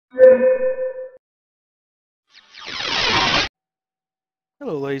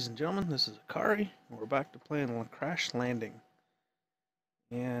Hello ladies and gentlemen, this is Akari, and we're back to playing Crash Landing.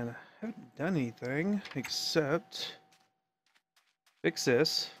 And I haven't done anything except fix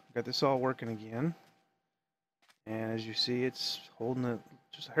this. Got this all working again. And as you see, it's holding it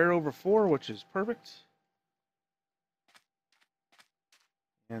just a hair over 4, which is perfect.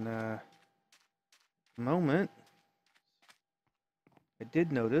 And at the moment, I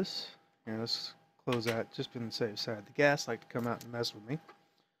did notice, here let's close that, just been the safe side. The gas like to come out and mess with me.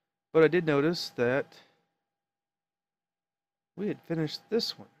 But I did notice that we had finished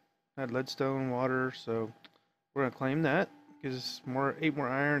this one. Had leadstone, water, so we're gonna claim that. Gives us 8 more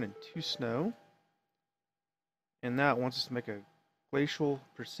iron and 2 snow. And now it wants us to make a glacial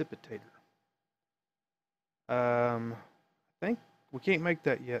precipitator. I think we can't make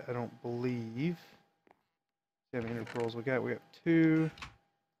that yet, I don't believe. How many ender pearls we got? We got 2.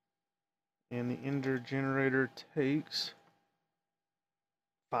 And the ender generator takes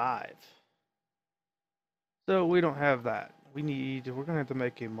 5. So we don't have that. We're gonna have to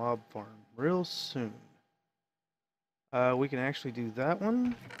make a mob farm real soon. We can actually do that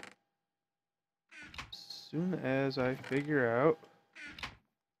one as soon as I figure out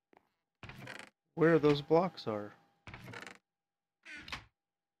where those blocks are.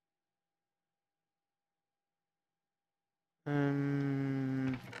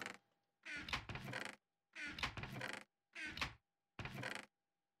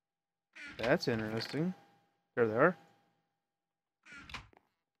 That's interesting. There they are.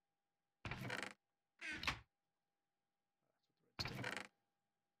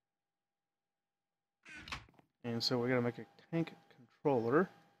 And so we're gonna make a tank controller.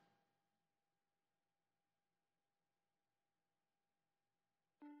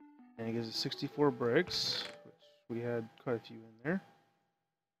 And it gives us 64 bricks, which we had quite a few in there.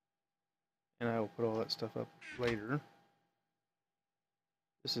 And I will put all that stuff up later.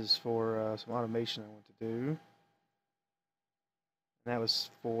 This is for some automation I want to do. And that was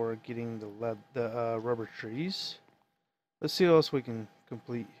for getting the rubber trees. Let's see what else we can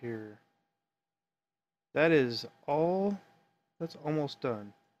complete here. That is all. That's almost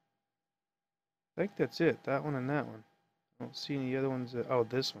done. I think that's it. That one and that one. I don't see any other ones. Oh,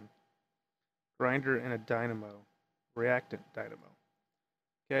 this one. Grinder and a dynamo. Reactant dynamo.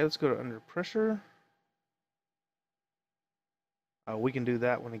 Okay, let's go to under pressure. We can do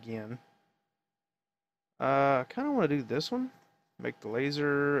that one again. I kind of want to do this one. Make the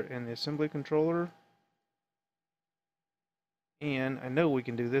laser and the assembly controller. And I know we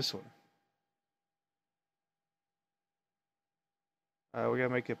can do this one. We gotta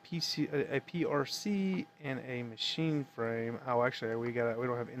make a PRC and a machine frame. Oh, actually, we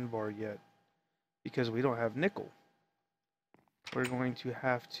don't have Invar yet because we don't have nickel. We're going to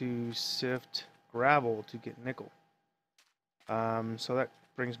have to sift gravel to get nickel. So that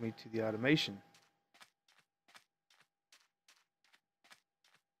brings me to the automation.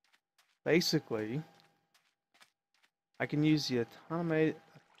 Basically, I can use the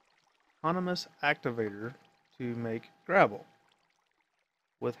autonomous activator to make gravel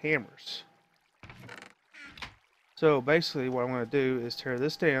with hammers. So basically what I'm going to do is tear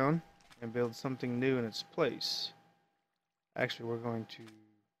this down and build something new in its place. Actually, we're going to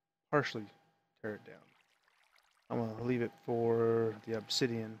partially tear it down. I'm going to leave it for the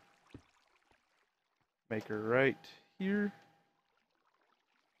obsidian maker right here.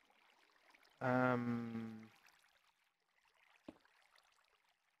 You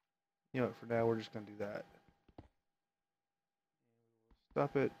know what, for now we're just going to do that.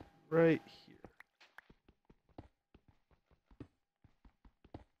 Stop it right here.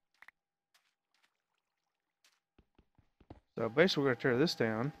 So basically we're going to tear this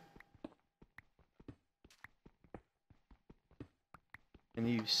down and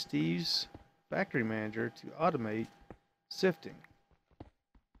use Steve's factory manager to automate sifting.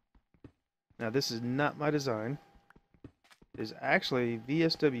 Now this is not my design. It is actually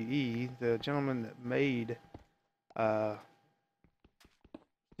VSWE, the gentleman that made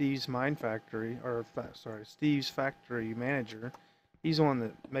Steve's mine factory, or sorry, Steve's factory manager. He's the one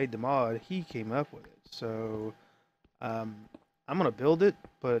that made the mod. He came up with it. So I'm gonna build it,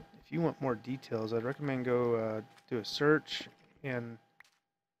 but if you want more details, I'd recommend go do a search and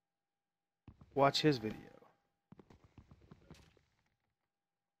watch his video.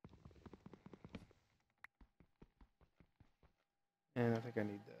 And I think I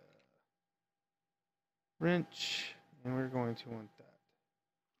need the wrench, and we're going to want that.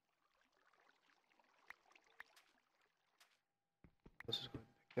 Let's just go ahead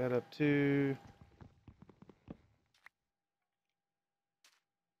and pick that up too.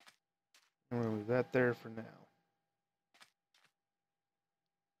 And we're going to leave that there for now.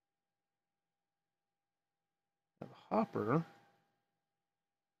 copper.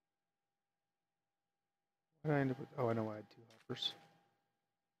 What did I end up with? Oh, I know I had 2 hoppers.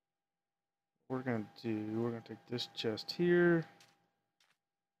 What we're gonna do, we're gonna take this chest here.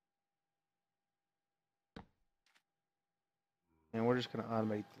 And we're just gonna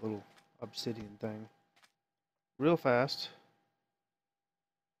automate the little obsidian thing real fast.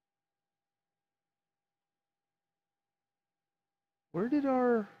 Where did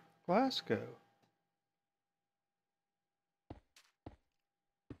our glass go?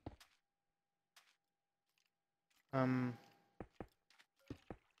 It's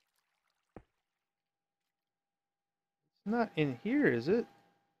not in here, is it?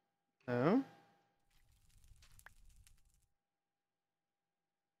 No.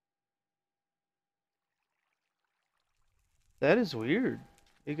 That is weird.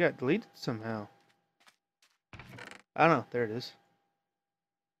 It got deleted somehow. I don't know. There it is.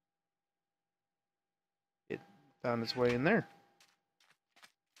 It found its way in there.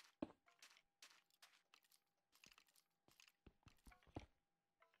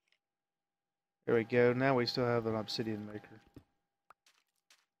 There we go. Now we still have an obsidian maker.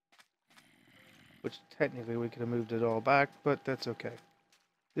 Which technically we could have moved it all back, but that's okay.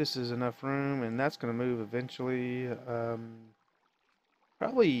 This is enough room, and that's going to move eventually.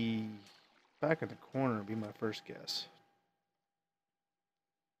 Probably back in the corner would be my first guess.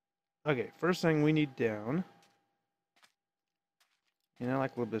 Okay, first thing we need down. And I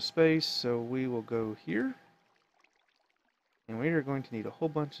like a little bit of space, so we will go here. And we are going to need a whole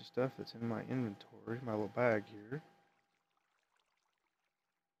bunch of stuff that's in my inventory, my little bag here.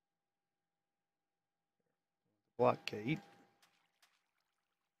 Block gate.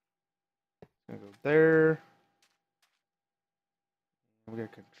 Gonna go there. We got a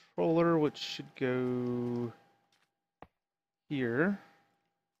controller, which should go here.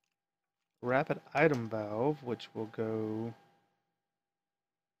 Rapid item valve, which will go.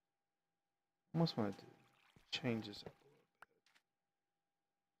 Almost want to change this up.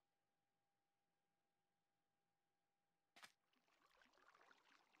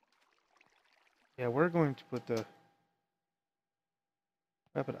 Yeah, we're going to put the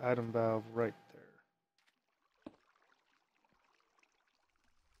rapid item valve right there.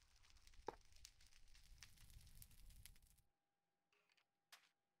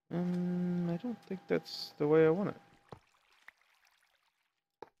 I don't think that's the way I want it.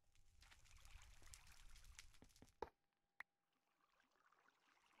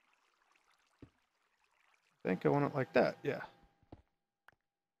 I think I want it like that, yeah.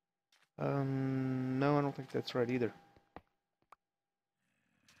 No, I don't think that's right either.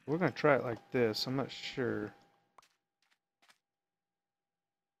 We're gonna try it like this. I'm not sure.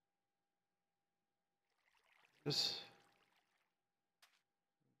 This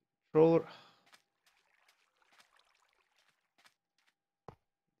controller.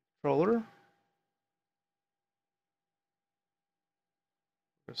 We'll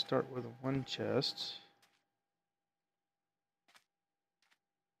start with one chest.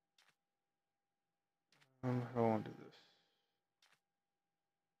 How do I want to do this?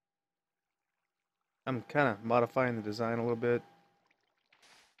 I'm kind of modifying the design a little bit.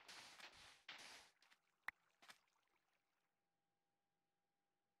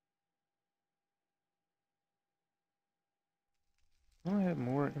 I have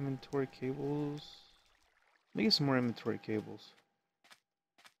more inventory cables. Let me get some more inventory cables.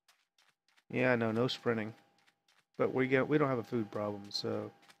 Yeah, no sprinting. But we don't have a food problem,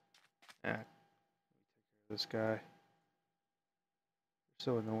 so take care of this guy.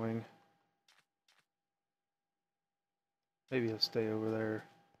 So annoying. Maybe he'll stay over there.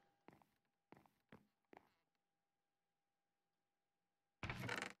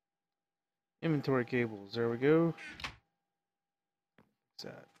 Inventory cables, there we go. What's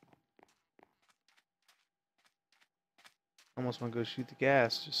that? Almost want to go shoot the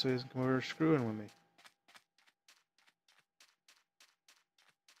gas just so he doesn't come over screwing with me.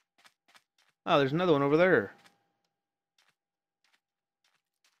 Oh, there's another one over there.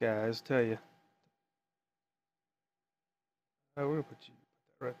 Guys, tell you. Oh, we're gonna put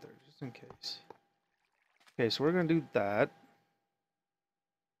that right there just in case. Okay, so we're gonna do that.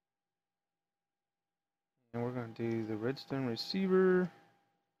 And we're gonna do the redstone receiver.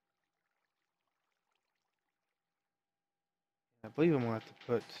 I believe I'm gonna have to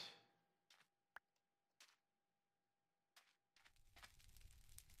put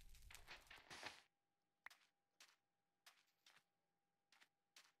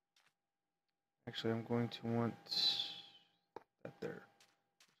actually I'm going to want that there.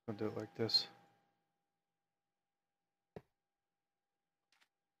 I'm gonna do it like this.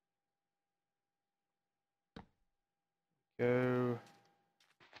 go.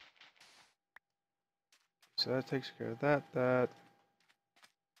 So that takes care of that.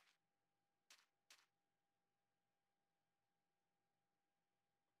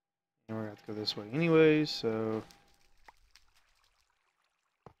 And we're gonna have to go this way anyways, so.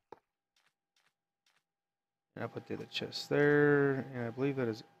 And I put the other chest there, and I believe that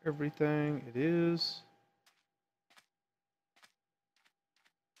is everything. It is.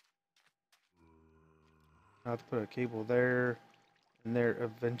 I'll have to put a cable there and there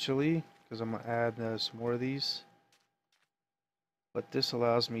eventually, because I'm gonna add some more of these. But this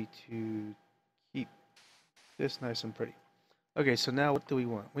allows me to keep this nice and pretty. Okay, so now what do we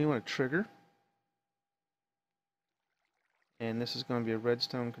want? We want a trigger. And this is going to be a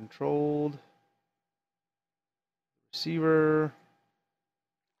redstone controlled receiver.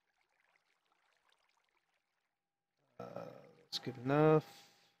 That's good enough.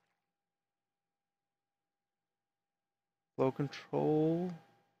 Flow control,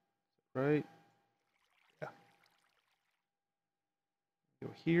 right? Yeah. Go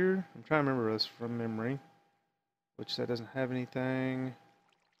here. I'm trying to remember this from memory, which that doesn't have anything.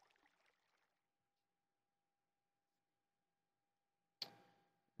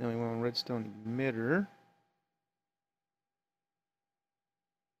 Then we want a redstone emitter.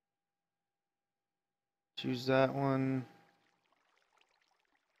 Choose that one.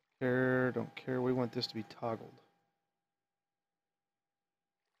 Don't care. We want this to be toggled.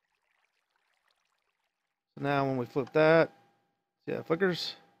 So now when we flip that, see that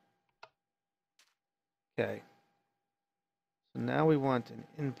flickers? Okay. So now we want an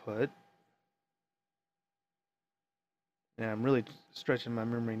input. And I'm really stretching my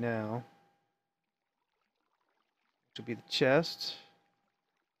memory now. Which will be the chest.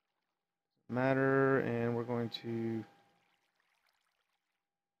 Matter, and we're going to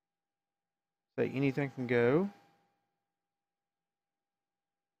say anything can go.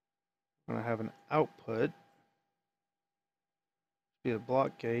 We're going to have an output. Be a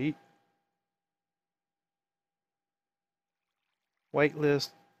block gate. Whitelist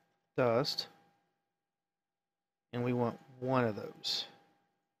dust. And we want one of those.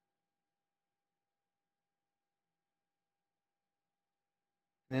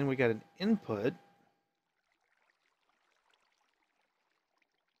 And then we got an input.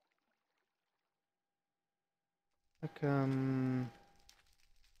 How come?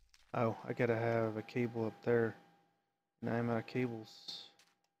 Oh, I gotta have a cable up there. Now I'm out of cables.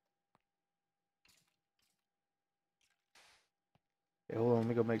 Okay, hold on, let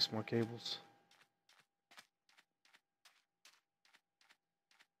me go make some more cables.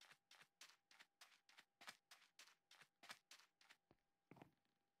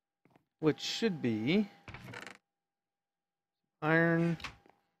 Which should be iron,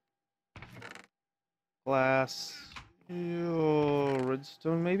 glass,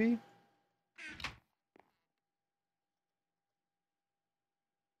 redstone maybe?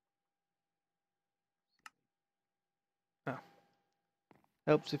 Oh.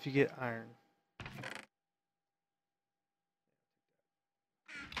 Helps if you get iron.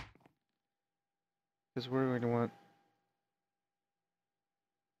 Because we're going to want...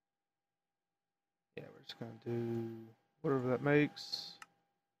 Yeah, we're just going to do whatever that makes.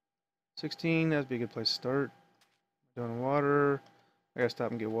 16, that'd be a good place to start. Doing water. I gotta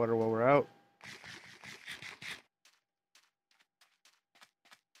stop and get water while we're out.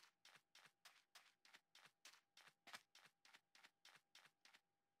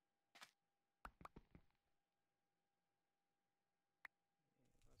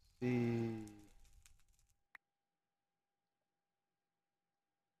 Let's see.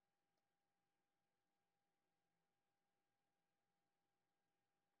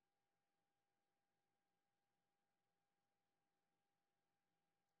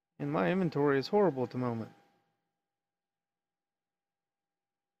 And my inventory is horrible at the moment.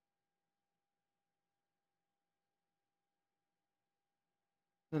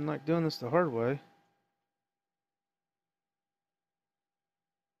 I'm like doing this the hard way. In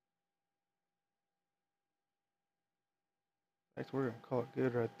fact, we're gonna call it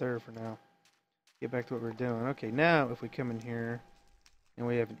good right there for now. Get back to what we're doing. Okay, now if we come in here and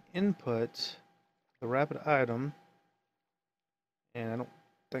we have an input, the rapid item, and I don't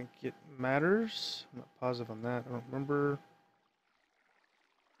think it matters. I'm not positive on that. I don't remember.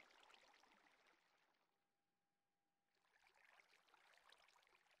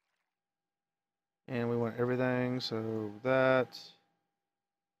 And we want everything, so that.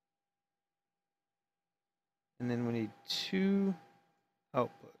 And then we need 2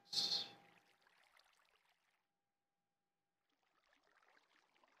 outputs.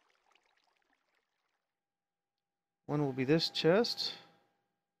 One will be this chest.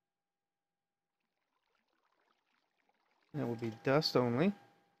 And it will be dust only.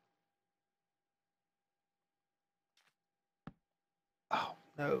 Oh,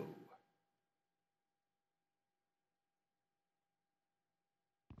 no.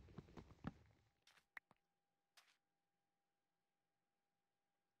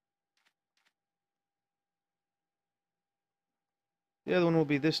 The other one will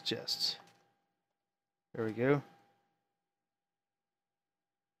be this chest. There we go.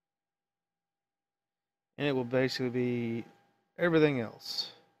 And it will basically be everything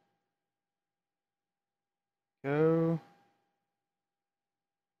else. Go.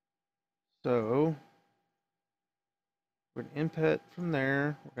 So we're going to input from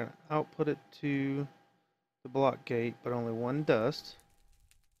there. We're going to output it to the block gate, but only one dust.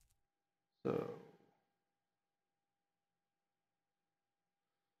 So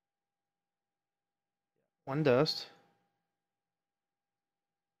one dust.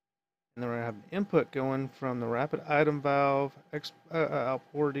 And then we're going to have an input going from the rapid item valve,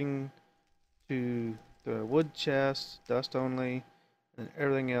 outporting to the wood chest, dust only, and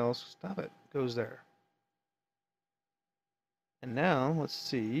everything else, stop it, goes there. And now, let's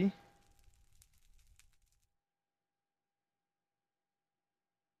see.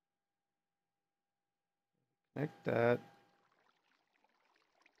 Connect that.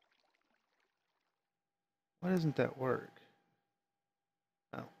 Why doesn't that work?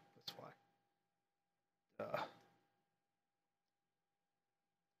 Oh, that's why.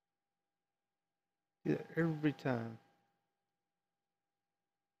 Do that every time.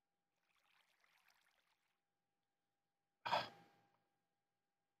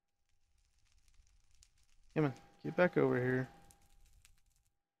 Come on, get back over here.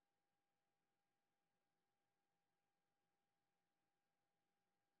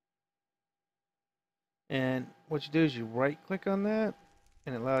 And what you do is you right click on that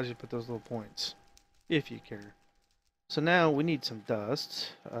and it allows you to put those little points if you care. So now we need some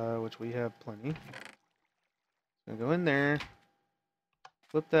dust, which we have plenty. Gonna go in there,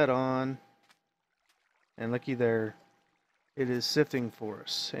 flip that on, and looky there, it is sifting for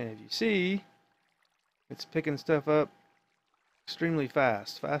us. And if you see, it's picking stuff up extremely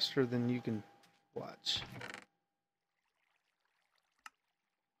fast, faster than you can watch.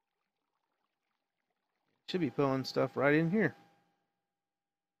 Should be pulling stuff right in here.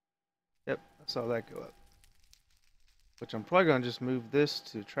 Yep, I saw that go up. Which I'm probably going to just move this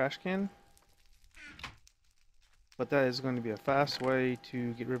to the trash can. But that is going to be a fast way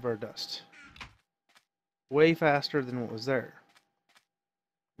to get rid of our dust. Way faster than what was there.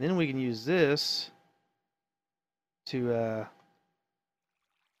 And then we can use this to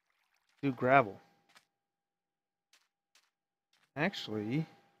do gravel. Actually,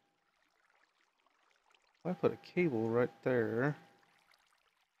 if I put a cable right there,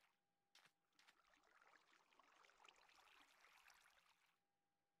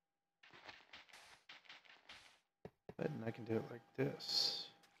 then I can do it like this.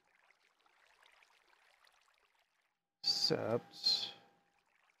 Except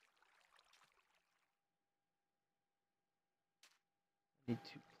I need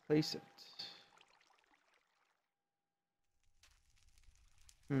to place it.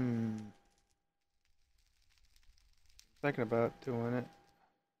 Thinking about doing it.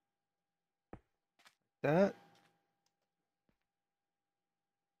 That.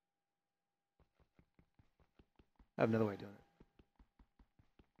 I have another way of doing it.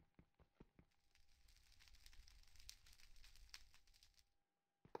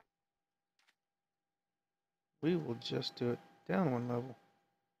 We will just do it down one level.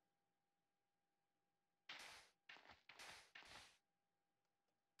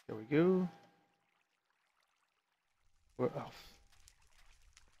 There we go. We're off.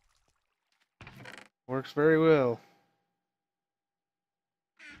 Works very well.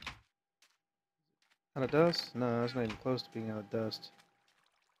 Out of dust? No, it's not even close to being out of dust.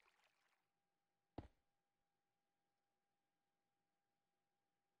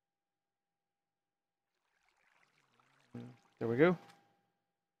 There we go.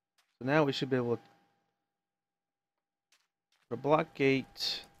 So now we should be able to put a block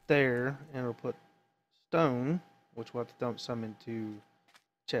gate there, and we'll put stone, which we'll have to dump some into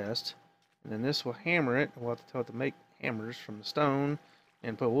chest. And then this will hammer it. We'll have to tell it to make hammers from the stone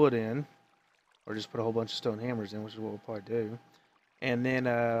and put wood in. Or just put a whole bunch of stone hammers in, which is what we'll probably do. And then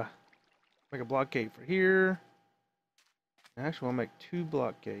make a block gate for here. Actually, we'll make 2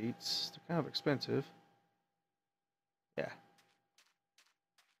 block gates. They're kind of expensive. Yeah.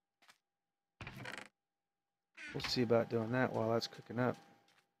 We'll see about doing that while that's cooking up.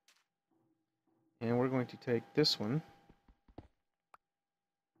 And we're going to take this one.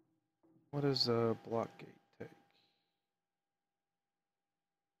 What does a block gate take?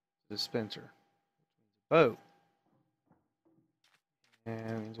 Dispenser. Bow. And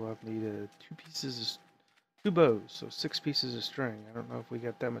that means we'll have to need two bows, so 6 pieces of string. I don't know if we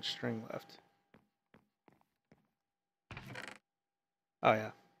got that much string left. Oh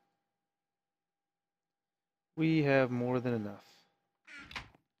yeah. We have more than enough.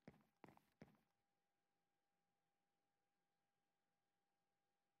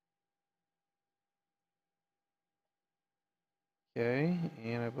 Okay,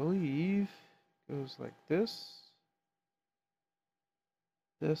 and I believe it goes like this.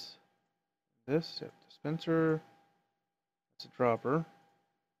 This. Yep, dispenser. That's a dropper.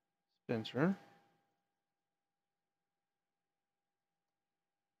 Dispenser.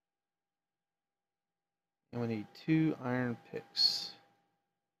 And we need 2 iron picks.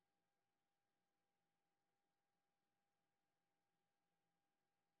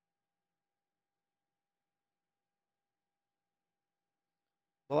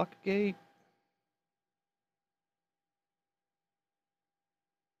 Block gate.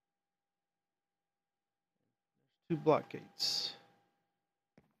 2 block gates.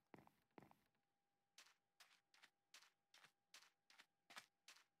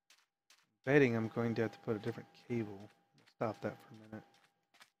 Betting I'm going to have to put a different cable. Stop that for a minute.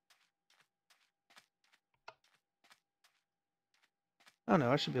 Oh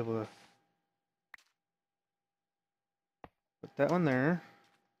no, I should be able to put that one there.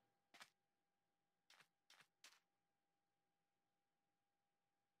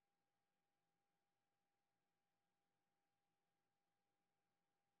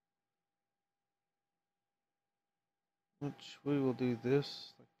 Which we will do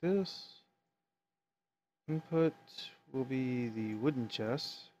this like this. Input will be the wooden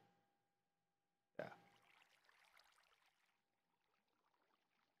chest. Yeah.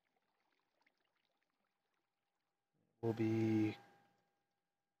 Will be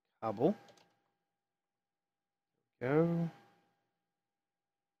cobble. Go.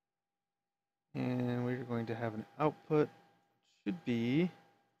 And we're going to have an output. Should be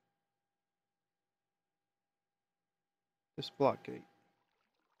this block gate.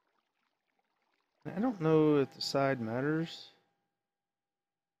 I don't know if the side matters.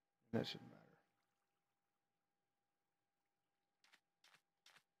 That shouldn't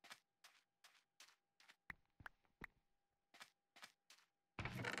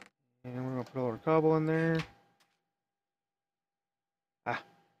matter. And we're going to put all our cobble in there. Ah,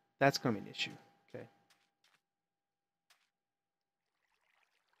 that's going to be an issue. Okay.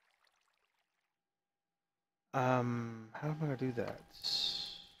 How am I going to do that?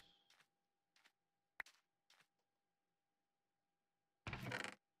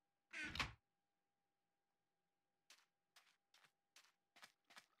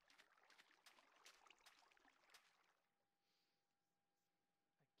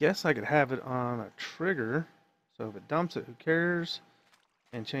 Guess I could have it on a trigger. So if it dumps it, who cares?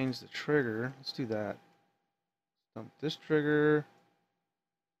 And change the trigger. Let's do that. Dump this trigger.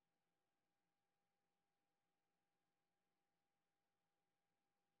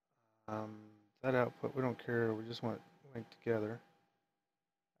 That output, we don't care. We just want it linked together.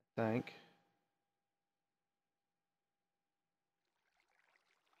 I think.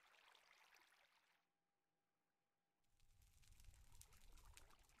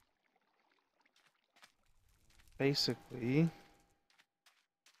 Basically,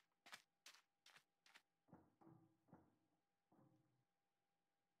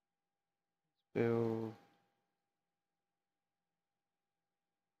 build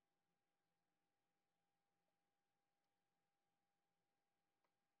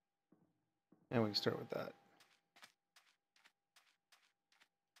and we can start with that.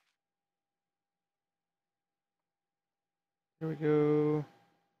 Here we go.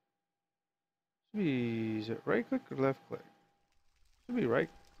 Is it right click or left click? Should be right.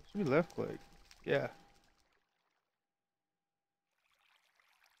 Should be left click. Yeah.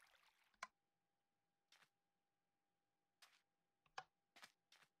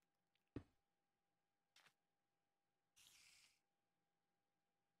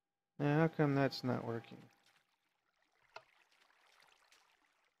 Now, how come that's not working?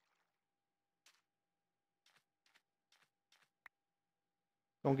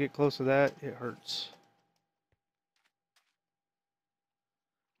 Don't get close to that. It hurts.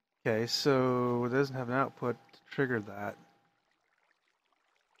 Okay, so it doesn't have an output to trigger that.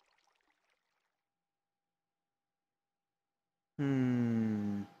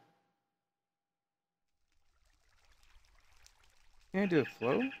 Can I do a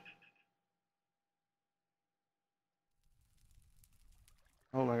flow?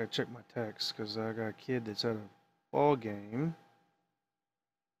 Hold on, I gotta check my text because I got a kid that's at a ball game.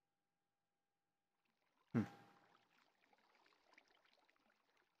 Hmm.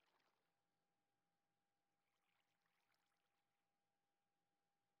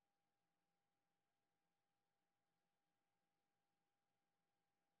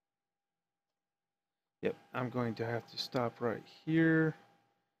 Yep, I'm going to have to stop right here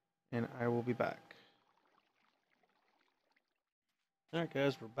and I will be back. Alright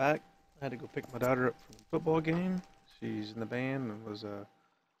guys, we're back. I had to go pick my daughter up from the football game. She's in the band and was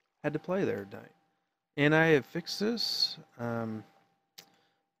had to play there tonight. And I have fixed this.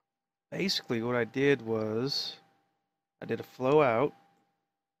 Basically what I did was I did a flow out,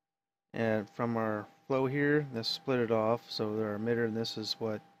 and from our flow here, this split it off, so our emitter, and this is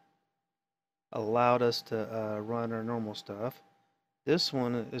what allowed us to run our normal stuff. This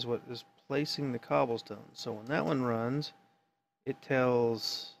one is what is placing the cobblestone. So when that one runs, it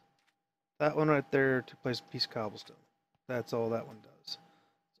tells that one right there to place a piece of cobblestone. That's all that one does.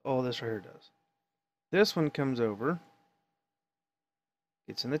 That's all this right here does. This one comes over,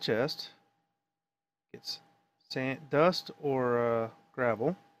 gets in the chest, gets sand, dust or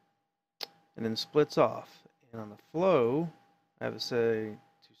gravel, and then splits off. And on the flow, I have it say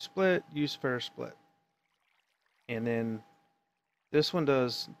to split, use fair split. And then this one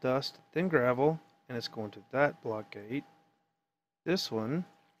does dust, then gravel, and it's going to that block gate. This one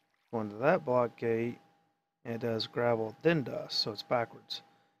going to that block gate, and it does gravel, then dust, so it's backwards.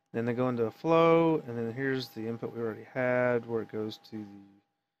 Then they go into a flow, and then here's the input we already had, where it goes to the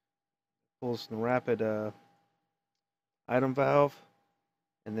pulls from the rapid item valve,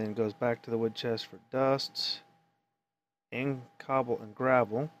 and then goes back to the wood chest for dust, and cobble and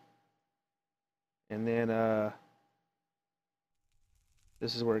gravel. And then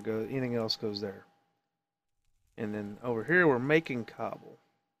this is where it goes. Anything else goes there. And then over here we're making cobble.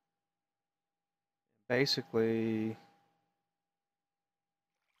 Basically,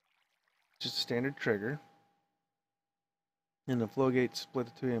 just a standard trigger. And the flow gate split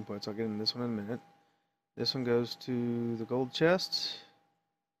the two inputs. I'll get into this one in a minute. This one goes to the gold chest.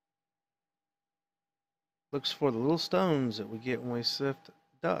 Looks for the little stones that we get when we sift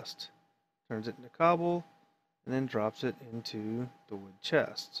dust. Turns it into cobble, and then drops it into the wood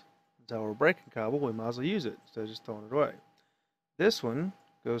chest. That's how we're breaking cobble. We might as well use it instead of just throwing it away. This one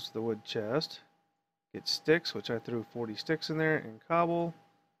goes to the wood chest, gets sticks, which I threw 40 sticks in there, and cobble,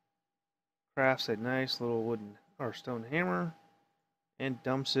 crafts a nice little wooden or stone hammer, and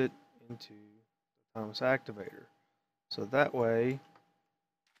dumps it into the autonomous activator. So that way,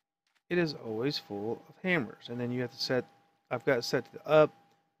 it is always full of hammers. And then you have to set, I've got it set to the up,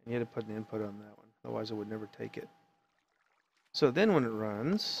 and you have to put an input on that one. Otherwise, it would never take it. So then when it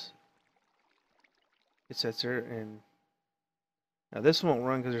runs, it sits there, and now this won't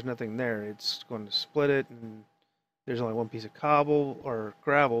run because there's nothing there. It's going to split it, and there's only one piece of cobble or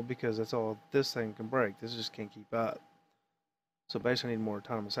gravel because that's all this thing can break. This just can't keep up. So basically I need more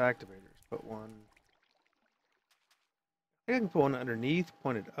autonomous activators. Put one, I think I can put one underneath,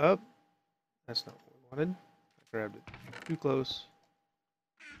 pointed up. That's not what we wanted. I grabbed it too close.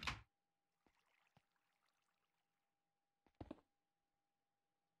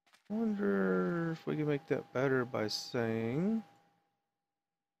 Wonder if we can make that better by saying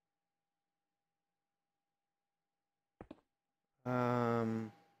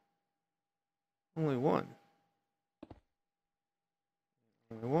only one.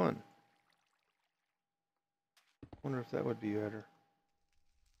 Only one. Wonder if that would be better.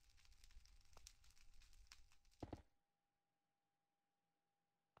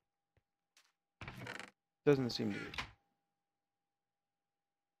 Doesn't seem to be.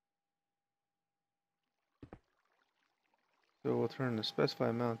 So we'll turn the specify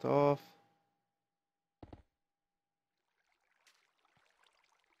amount off.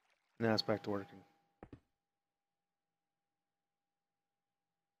 Now it's back to working.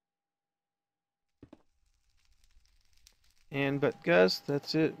 But guys,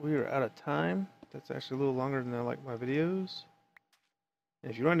 that's it. We are out of time. That's actually a little longer than I like my videos.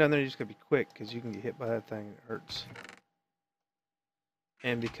 And if you run down there, you just gotta be quick because you can get hit by that thing and it hurts.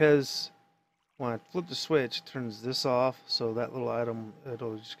 And because when I flip the switch, it turns this off, so that little item,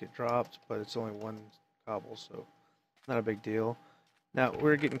 it'll just get dropped, but it's only one cobble, so not a big deal. Now,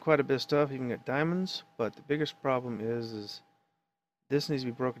 we're getting quite a bit of stuff. You can get diamonds, but the biggest problem is this needs to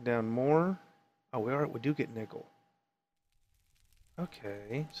be broken down more. Oh, we do get nickel.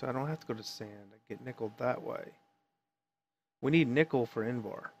 Okay, so I don't have to go to sand. I get nickel that way. We need nickel for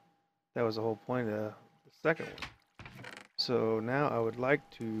Invar. That was the whole point of the second one. So now I would like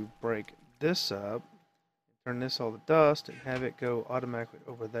to break this up turn this all to dust and have it go automatically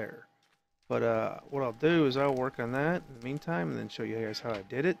over there. But what I'll do is I'll work on that in the meantime and then show you guys how I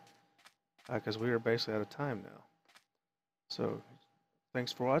did it, because we are basically out of time now. So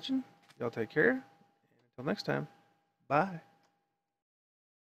thanks for watching. Y'all take care. Until next time, bye.